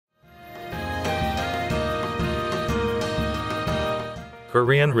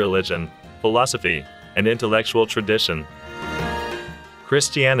Korean religion, philosophy, and intellectual tradition.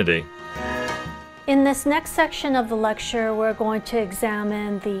 Christianity. In this next section of the lecture, we're going to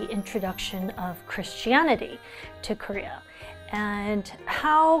examine the introduction of Christianity to Korea and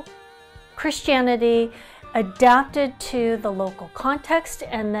how Christianity adapted to the local context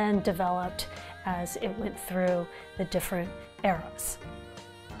and then developed as it went through the different eras.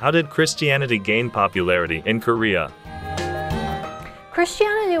 How did Christianity gain popularity in Korea?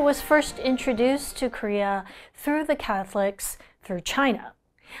 Christianity was first introduced to Korea through the Catholics through China.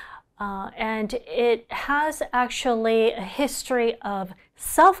 And it has actually a history of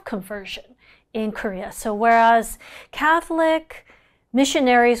self-conversion in Korea. So whereas Catholic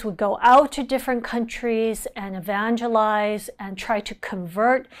missionaries would go out to different countries and evangelize and try to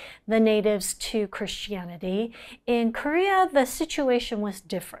convert the natives to Christianity, in Korea the situation was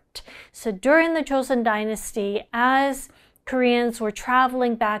different. So during the Joseon Dynasty, as Koreans were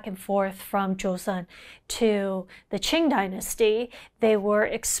traveling back and forth from Joseon to the Qing Dynasty, they were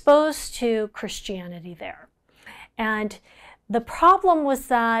exposed to Christianity there. And the problem was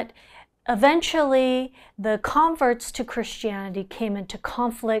that eventually the converts to Christianity came into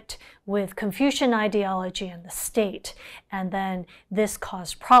conflict with Confucian ideology and the state, and then this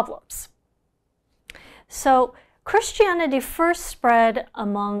caused problems. So Christianity first spread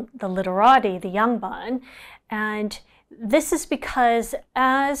among the literati, the Yangban, and this is because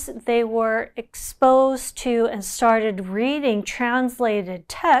as they were exposed to and started reading translated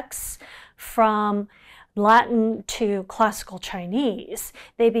texts from Latin to classical Chinese,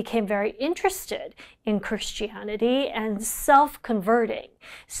 they became very interested in Christianity and self-converting.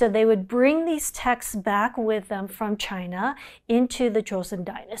 So they would bring these texts back with them from China into the Joseon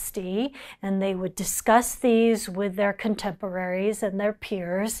Dynasty, and they would discuss these with their contemporaries and their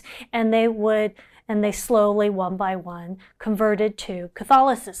peers, and they slowly, one by one, converted to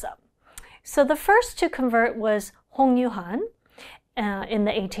Catholicism. So the first to convert was Hong Yuhan in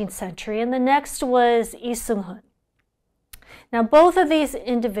the 18th century, and the next was Yi Seung-hun. Now, both of these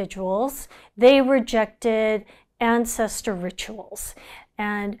individuals, they rejected ancestor rituals.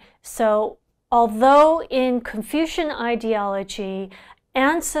 And so, although in Confucian ideology,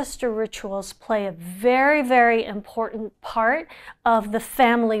 ancestor rituals play a very, very important part of the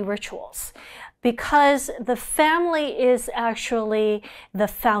family rituals, because the family is actually the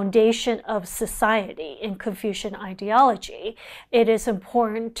foundation of society in Confucian ideology. It is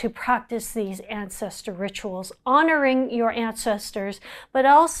important to practice these ancestor rituals, honoring your ancestors, but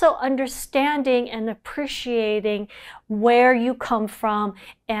also understanding and appreciating where you come from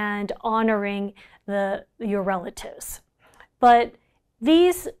and honoring your relatives. But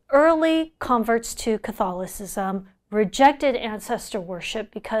these early converts to Catholicism rejected ancestor worship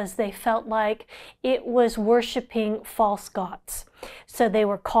because they felt like it was worshiping false gods. So they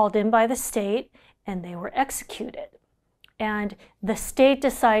were called in by the state and they were executed. And the state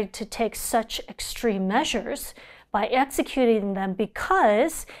decided to take such extreme measures by executing them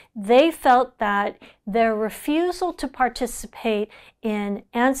because they felt that their refusal to participate in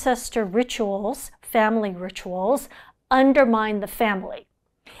ancestor rituals, family rituals, undermined the family.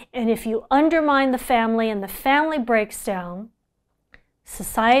 And if you undermine the family and the family breaks down,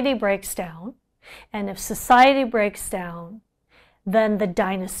 society breaks down. And if society breaks down, then the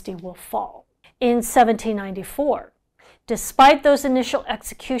dynasty will fall. In 1794, despite those initial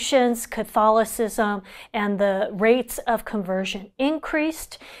executions, Catholicism and the rates of conversion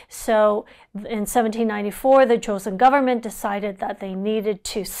increased. So in 1794, the Joseon government decided that they needed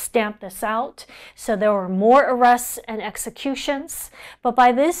to stamp this out. So there were more arrests and executions. But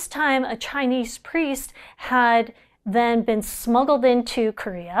by this time, a Chinese priest had then been smuggled into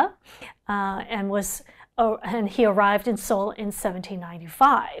Korea and he arrived in Seoul in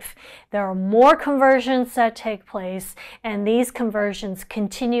 1795. There are more conversions that take place, and these conversions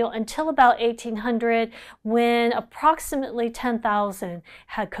continue until about 1800, when approximately 10,000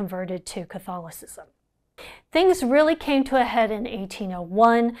 had converted to Catholicism. Things really came to a head in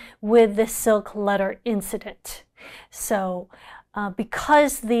 1801 with the Silk Letter incident. So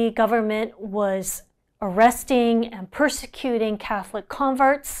because the government was arresting and persecuting Catholic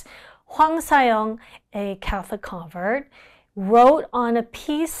converts, Hwang Sa-young, a Catholic convert, wrote on a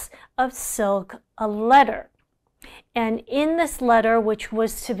piece of silk a letter. And in this letter, which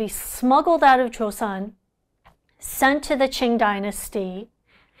was to be smuggled out of Joseon, sent to the Qing Dynasty,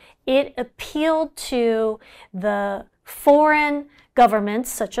 it appealed to the foreign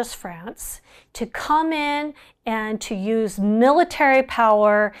governments, such as France, to come in and to use military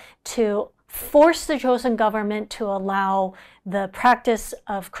power to forced the Joseon government to allow the practice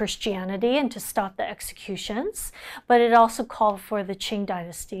of Christianity and to stop the executions, but it also called for the Qing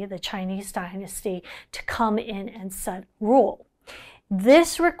dynasty, the Chinese dynasty, to come in and set rule.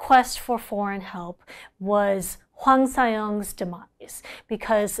 This request for foreign help was Hwang Sayong's demise,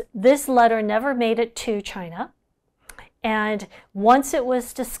 because this letter never made it to China, and once it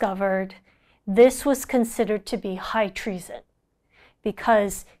was discovered, this was considered to be high treason,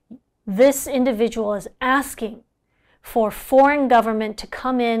 because this individual is asking for foreign government to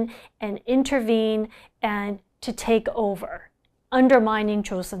come in and intervene and to take over, undermining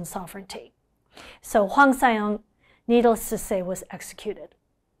Joseon sovereignty. So Hwang Sayong, needless to say, was executed.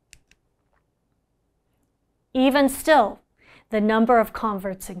 Even still, the number of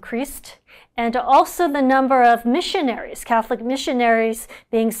converts increased, and also the number of missionaries, Catholic missionaries,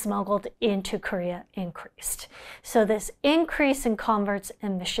 being smuggled into Korea increased. So this increase in converts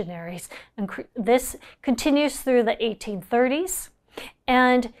and missionaries, this continues through the 1830s,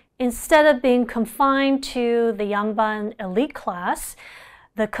 and instead of being confined to the Yangban elite class,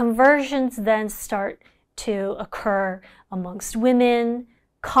 the conversions then start to occur amongst women,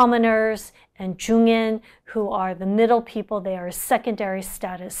 commoners, and Jungin, who are the middle people. They are a secondary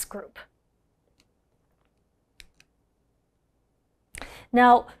status group.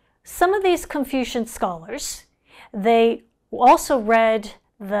 Now, some of these Confucian scholars, they also read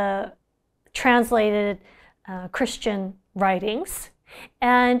the translated Christian writings,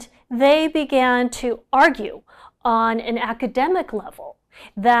 and they began to argue on an academic level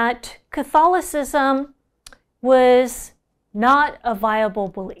that Catholicism was not a viable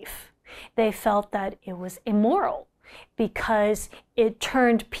belief. They felt that it was immoral because it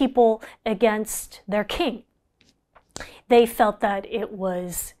turned people against their king. They felt that it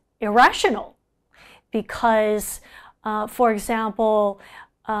was irrational because, for example,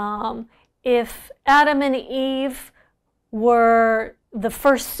 if Adam and Eve were the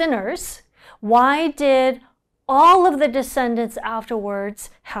first sinners, why did all of the descendants afterwards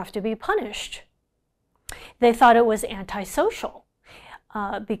have to be punished? They thought it was antisocial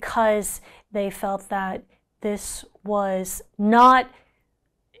because they felt that this was not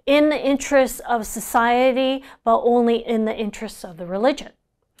in the interests of society, but only in the interests of the religion.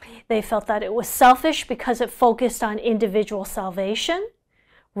 They felt that it was selfish because it focused on individual salvation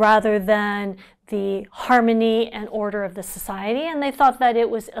rather than the harmony and order of the society, and they thought that it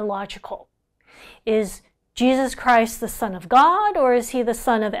was illogical. Is Jesus Christ the Son of God, or is he the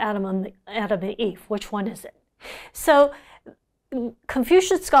son of Adam and Eve? Which one is it? So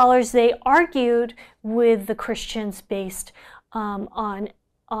Confucian scholars, they argued with the Christians based on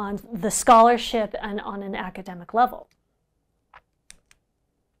the scholarship and on an academic level.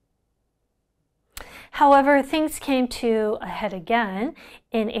 However, things came to a head again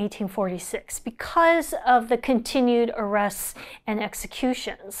in 1846 because of the continued arrests and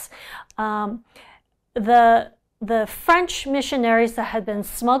executions. The French missionaries that had been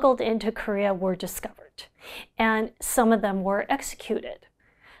smuggled into Korea were discovered, and some of them were executed.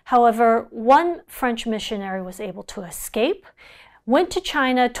 However, one French missionary was able to escape, went to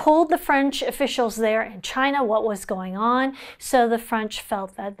China, told the French officials there in China what was going on, so the French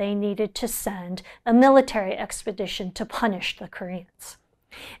felt that they needed to send a military expedition to punish the Koreans.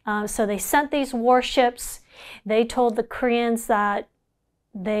 So they sent these warships. They told the Koreans that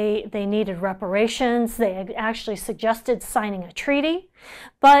they needed reparations. They had actually suggested signing a treaty,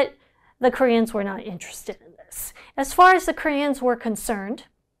 but the Koreans were not interested in this. As far as the Koreans were concerned,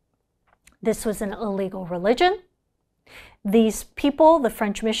 this was an illegal religion. These people, the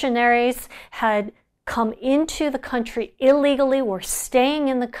French missionaries, had come into the country illegally, were staying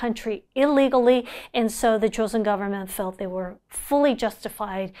in the country illegally, and so the Joseon government felt they were fully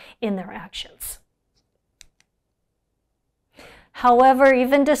justified in their actions. However,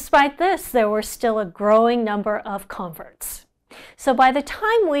 even despite this, there were still a growing number of converts. So by the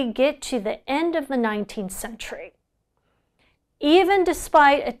time we get to the end of the 19th century, even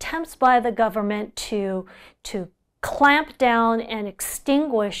despite attempts by the government to clamp down and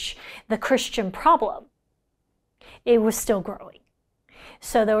extinguish the Christian problem, it was still growing.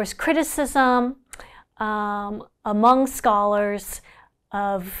 So there was criticism among scholars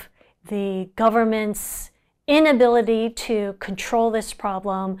of the government's inability to control this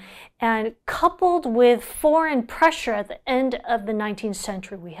problem, and coupled with foreign pressure at the end of the 19th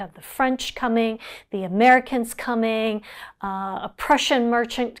century, we have the French coming, the Americans coming, a Prussian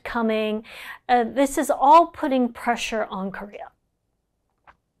merchant coming. This is all putting pressure on Korea.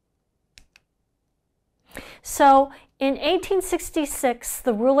 So in 1866,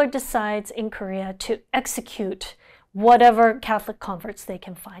 the ruler decides in Korea to execute whatever Catholic converts they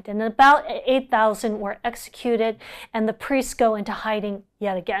can find. And about 8,000 were executed, and the priests go into hiding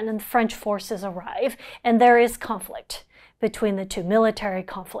yet again, and the French forces arrive, and there is conflict between the two, military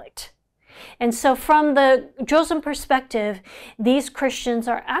conflict. And so from the Joseon perspective, these Christians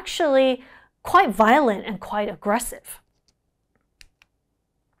are actually quite violent and quite aggressive.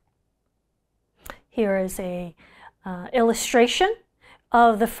 Here is a illustration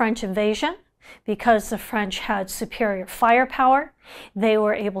of the French invasion. Because the French had superior firepower, they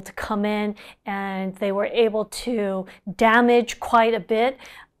were able to come in and they were able to damage quite a bit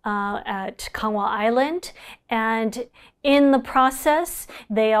at Gangwon Island. And in the process,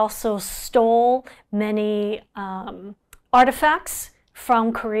 they also stole many artifacts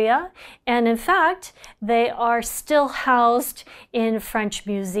from Korea. And in fact, they are still housed in French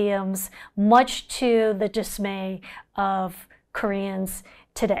museums, much to the dismay of Koreans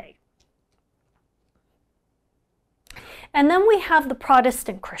today. And then we have the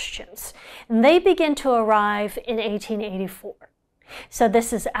Protestant Christians, and they begin to arrive in 1884. So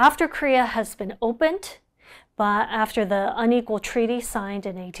this is after Korea has been opened, but after the unequal treaty signed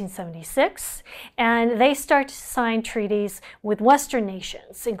in 1876, and they start to sign treaties with Western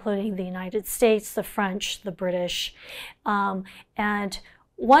nations, including the United States, the French, the British. And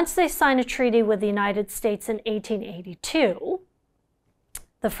once they sign a treaty with the United States in 1882,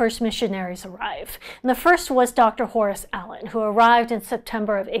 the first missionaries arrive. And the first was Dr. Horace Allen, who arrived in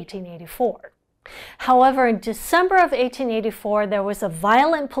September of 1884. However, in December of 1884, there was a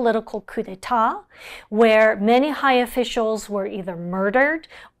violent political coup d'etat where many high officials were either murdered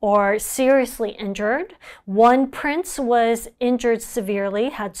or seriously injured. One prince was injured severely,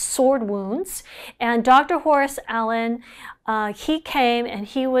 had sword wounds, and Dr. Horace Allen, he came and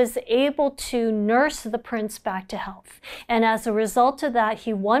he was able to nurse the prince back to health. And as a result of that,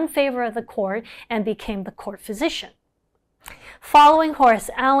 he won favor of the court and became the court physician. Following Horace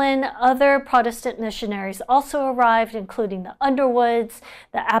Allen, other Protestant missionaries also arrived, including the Underwoods,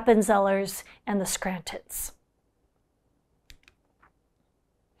 the Appenzellers, and the Scrantons.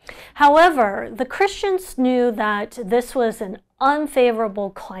 However, the Christians knew that this was an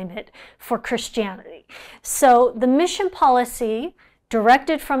unfavorable climate for Christianity. So the mission policy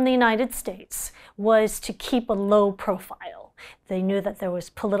directed from the United States was to keep a low profile. They knew that there was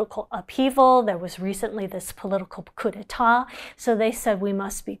political upheaval. There was recently this political coup d'etat. So they said we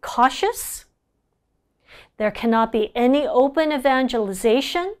must be cautious. There cannot be any open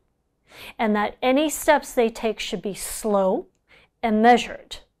evangelization, and that any steps they take should be slow and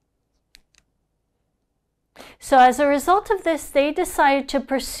measured. So as a result of this, they decided to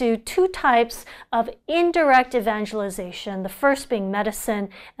pursue two types of indirect evangelization, the first being medicine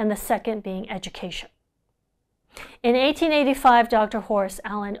and the second being education. In 1885, Dr. Horace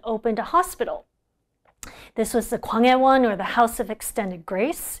Allen opened a hospital. This was the Gwanghaewon, or the House of Extended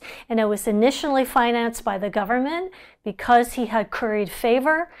Grace, and it was initially financed by the government. Because he had curried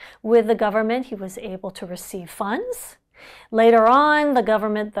favor with the government, he was able to receive funds. Later on, the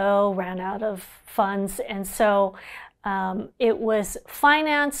government, though, ran out of funds, and so it was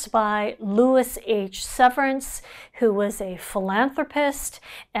financed by Louis H. Severance, who was a philanthropist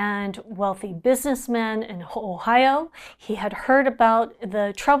and wealthy businessman in Ohio. He had heard about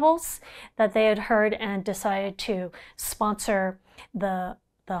the troubles that they had heard and decided to sponsor the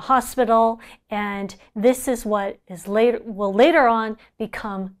hospital, and this is what will later on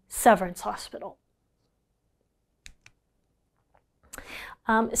become Severance Hospital.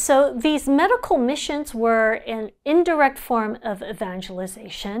 So these medical missions were an indirect form of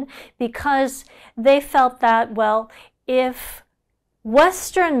evangelization because they felt that, well, if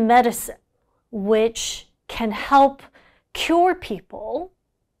Western medicine, which can help cure people,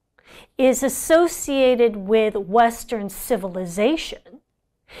 is associated with Western civilization,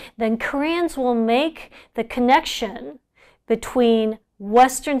 then Koreans will make the connection between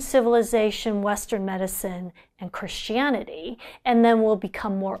Western civilization, Western medicine, and Christianity, and then will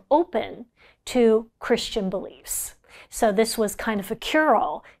become more open to Christian beliefs. So this was kind of a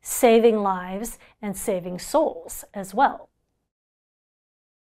cure-all, saving lives and saving souls as well.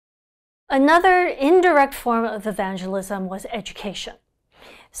 Another indirect form of evangelism was education.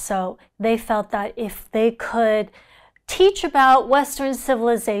 So they felt that if they could teach about Western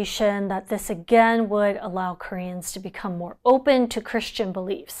civilization, that this again would allow Koreans to become more open to Christian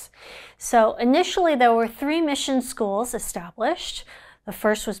beliefs. So initially there were 3 mission schools established. The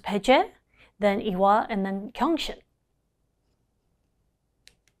first was Baeje, then Iwa, and then Gyeongshin.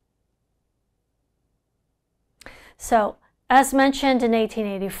 So as mentioned in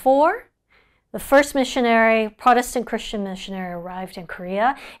 1884, The first missionary, Protestant Christian missionary, arrived in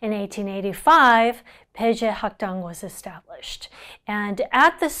Korea. In 1885, Peje Hakdang was established. And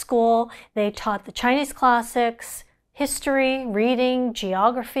at the school, they taught the Chinese classics, history, reading,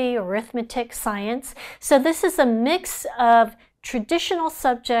 geography, arithmetic, science. So this is a mix of traditional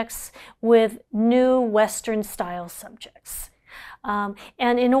subjects with new Western style subjects.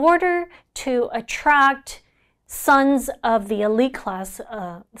 And in order to attract sons of the elite class,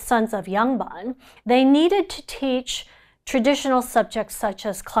 sons of Yangban, they needed to teach traditional subjects such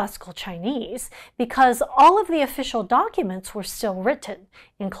as classical Chinese because all of the official documents were still written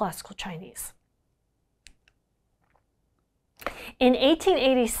in classical Chinese. In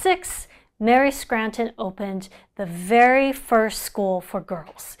 1886, Mary Scranton opened the very first school for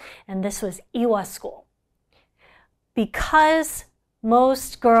girls, and this was Iwa School. Because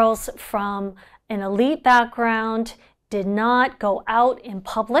most girls from an elite background did not go out in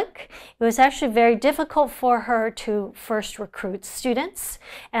public, it was actually very difficult for her to first recruit students.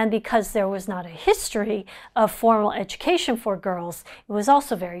 And because there was not a history of formal education for girls, it was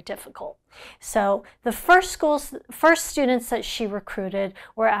also very difficult. So the first students that she recruited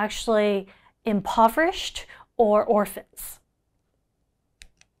were actually impoverished or orphans.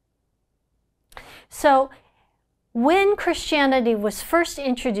 So when Christianity was first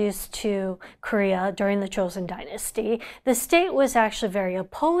introduced to Korea during the Joseon Dynasty, the state was actually very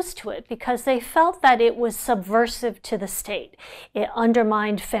opposed to it because they felt that it was subversive to the state. It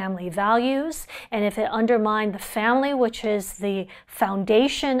undermined family values, and if it undermined the family, which is the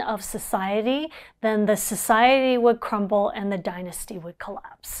foundation of society, then the society would crumble and the dynasty would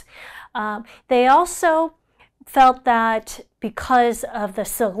collapse. They also felt that because of the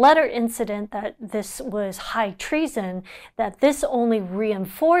Silk Letter incident, that this was high treason, that this only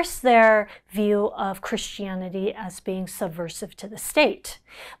reinforced their view of Christianity as being subversive to the state.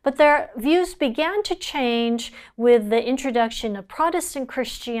 But their views began to change with the introduction of Protestant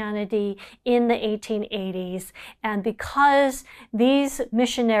Christianity in the 1880s, and because these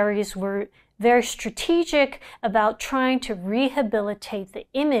missionaries were very strategic about trying to rehabilitate the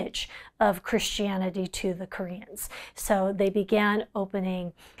image of Christianity to the Koreans. So they began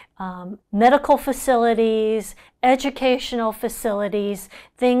opening medical facilities, educational facilities,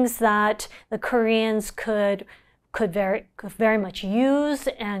 things that the Koreans could very much use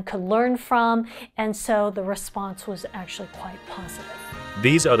and could learn from, and so the response was actually quite positive.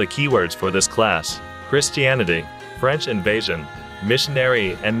 These are the keywords for this class: Christianity, French invasion,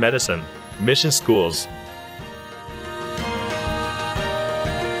 missionary and medicine, mission schools,